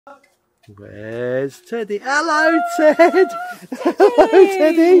Where's Teddy? Hello, Ted! Hello,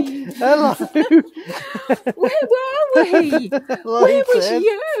 Teddy! Hello! Where were we? Hello, Where was Ted.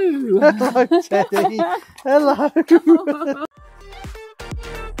 you? Hello, Teddy! Hello!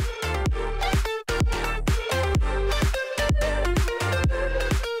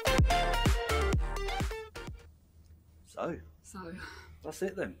 So, that's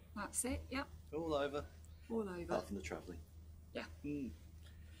it then? That's it, yep. All over? All over. Apart from the travelling. Yeah.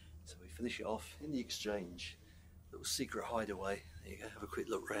 So we finish it off in the exchange. Little secret hideaway. There you go, have a quick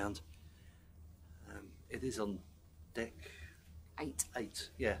look round. It is on deck 8,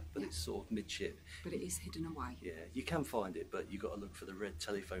 yeah, but it's sort of midship. But it is hidden away. Yeah, you can find it, but you've got to look for the red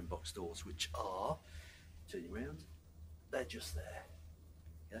telephone box doors, which are, turn you around, they're just there.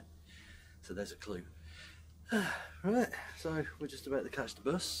 Yeah, so there's a clue. Right, so we're just about to catch the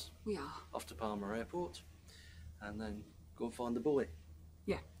bus. We are. Off to Palma Airport, and then go and find the boy.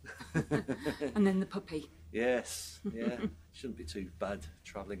 Yeah. And then the puppy. Yes, yeah. Shouldn't be too bad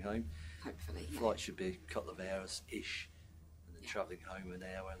travelling home. Hopefully, yeah. Flight should be a couple of hours-ish, and then travelling home an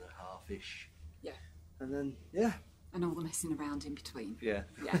hour and a half-ish. Yeah. And then, yeah. And all the messing around in between. Yeah,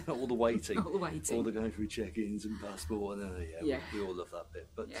 yeah. All the waiting. All the waiting. All the going through check-ins and passport, and yeah. We all love that bit.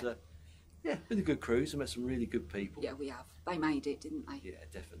 But yeah, been a good cruise. I met some really good people. Yeah, we have. They made it, didn't they? Yeah,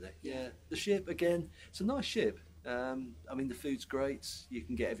 definitely. Yeah, the ship again. It's a nice ship. I mean, the food's great. You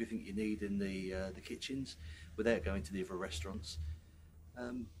can get everything you need in the kitchens without going to the other restaurants.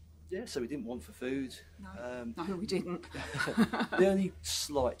 Yeah, so we didn't want for food. No, no, we didn't. The only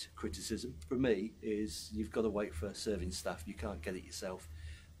slight criticism from me is you've got to wait for serving staff. You can't get it yourself,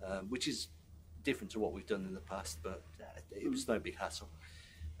 which is different to what we've done in the past, but it was no big hassle.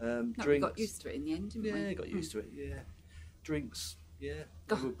 No, drinks, we got used to it in the end, didn't we? Yeah, got used to it, yeah. Drinks, yeah,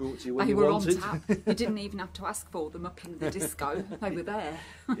 they were brought to you when they you were wanted. on tap. You didn't even have to ask for them up in the disco. They were there.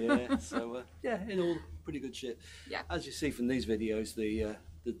 Yeah, so yeah, in all, pretty good ship. Yeah. As you see from these videos, the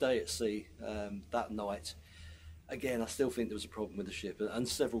day at sea, that night, again, I still think there was a problem with the ship, and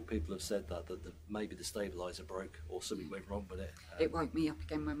several people have said that maybe the stabiliser broke or something went wrong with it. It woke me up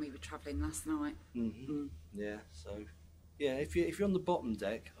again when we were travelling last night. Yeah, so yeah, if you're on the bottom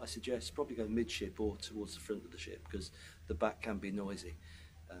deck, I suggest probably go midship or towards the front of the ship, because the back can be noisy.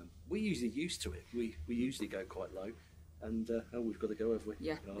 We're usually used to it. We usually go quite low, and oh, we've got to go, have we?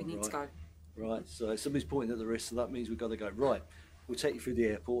 Yeah, we need to go. Right, so somebody's pointing at the wrist, so that means we've got to go. Right, we'll take you through the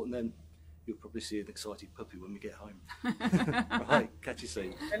airport, and then you'll probably see an excited puppy when we get home. Right, catch you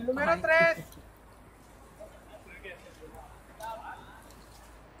soon. El número 3.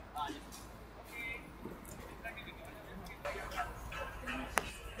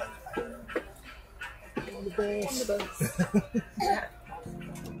 On the bus. Yeah.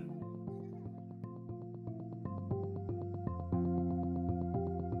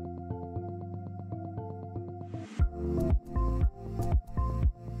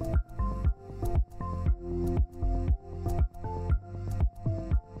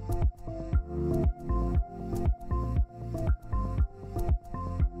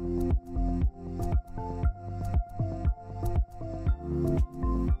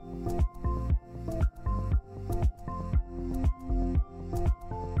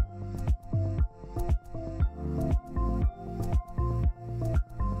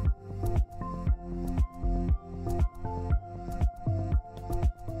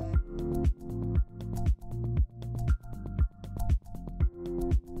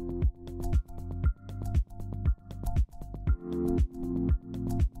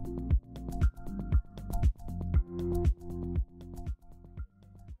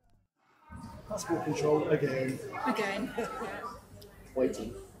 Passport control again. Again.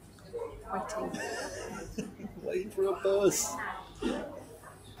 Waiting. Waiting. Waiting for a bus.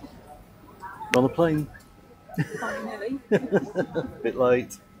 On a plane. Finally. Bit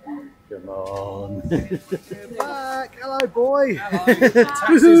late. Come on. You're back. Hello, boy. Hello.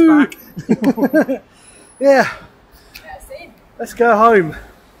 Taxi's back. Yeah. Let's go home.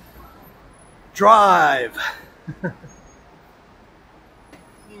 Drive.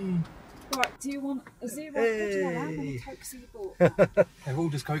 Right, do you want a zero? What do you want? I want a Coke Zero. They're all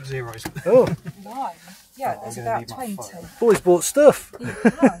just Coke Zeros. Oh, Why? Yeah, there's I'm gonna about need my 20. phone. boy's bought stuff. He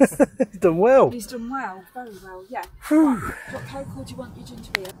has. He's done well. He's done well, very well, yeah. Whew. What Coke or do you want your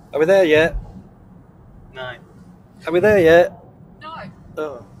ginger beer? Are we there yet? No. Are we there yet? No.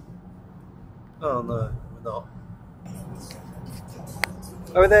 Oh. Oh no, we're not.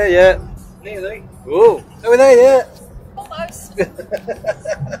 Are we there yet? Nearly. Oh. Are we there yet? Almost.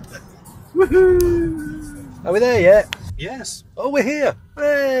 Woohoo! Are we there yet? Yes. Oh, we're here!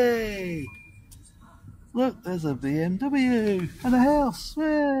 Hey! Look, there's a BMW and a house.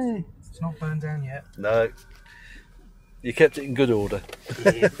 Yay! It's not burned down yet. No. You kept it in good order.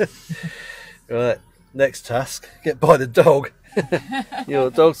 Yeah. Right, next task, get by the dog. Your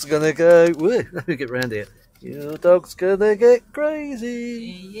dog's gonna go, woo, let me get round here. Your dog's gonna get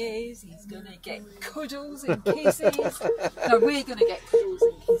crazy. He is, he's gonna get cuddles and kisses. No, we're gonna get cuddles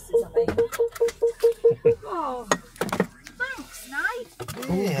and kisses, I mean. Oh, thanks, Nate.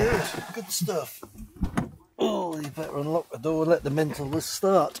 Yeah, good stuff. Oh, you better unlock the door and let the mental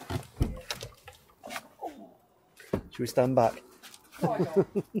start. Should we stand back?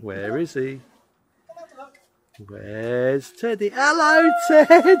 Where is he? Where's Teddy? Hello,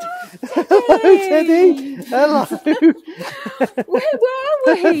 Ted! Hello, Teddy! Hello! Where were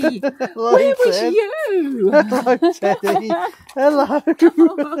we? Hello, Where was Ted. you? Hello, Teddy! Hello!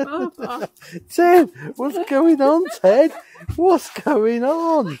 Ted, what's going on, Ted? What's going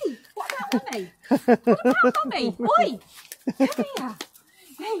on? What about Mummy? What about Mummy? Oi! Come here.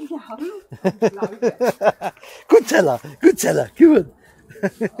 Hello. Good teller, come on.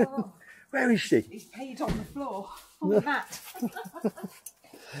 Oh, Where is she? he's peed on the floor, on the mat.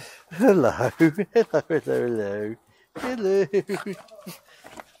 Hello, hello.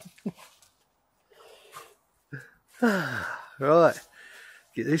 Right,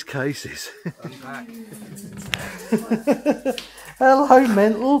 get these cases. I'm back. Hello,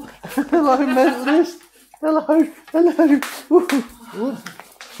 mental. Hello, mentalist. Hello.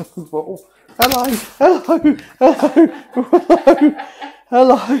 Bottle.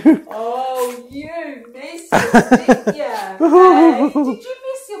 Hello. Oh, you missed us, didn't you? Hey, did you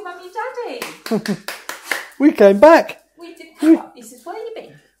miss your mummy and daddy? We came back. We did. What? This is where you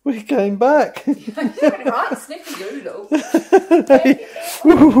been. We came back. You're doing right, sniffy doodle. And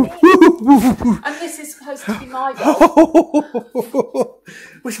this is supposed to be my dog.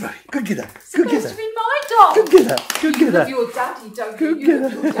 Where's Mary? Go get her. It's supposed to be my dog. Go get her. You love your daddy, don't you? You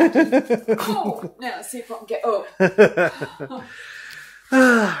love your daddy. Oh, now let's see if I can get up.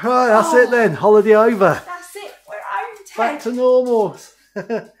 Right, that's it then. Holiday over. That's it. We're home, Ted. Back to normal.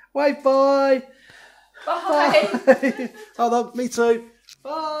 Wave bye. Bye. Hold on, me too.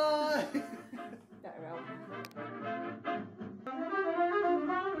 Bye. Better help.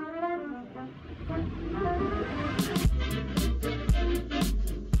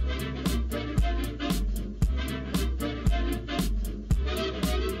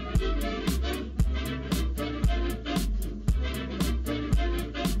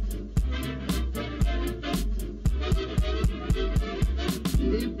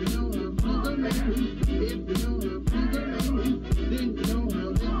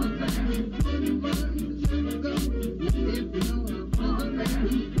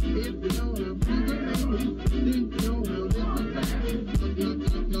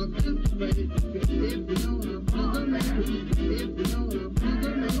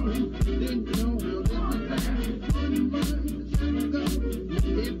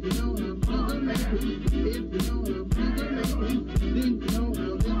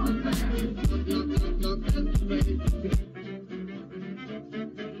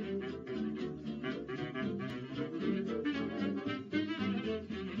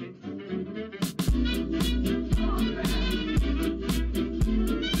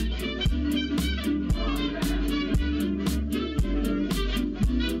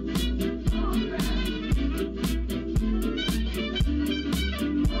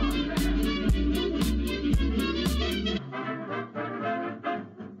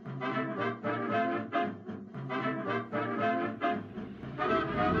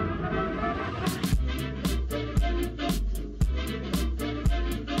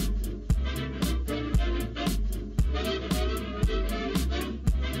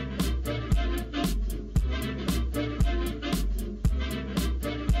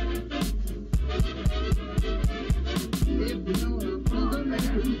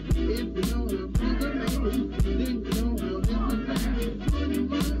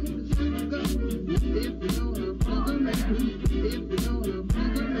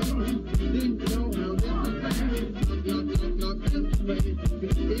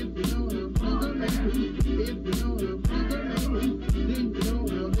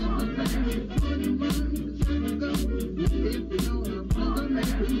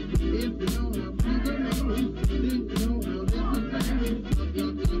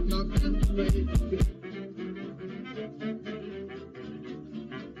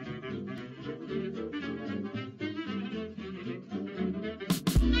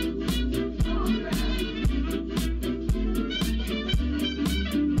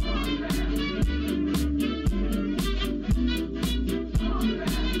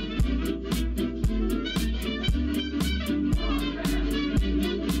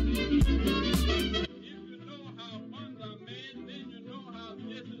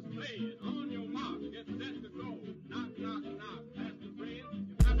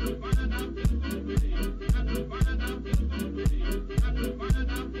 Bye.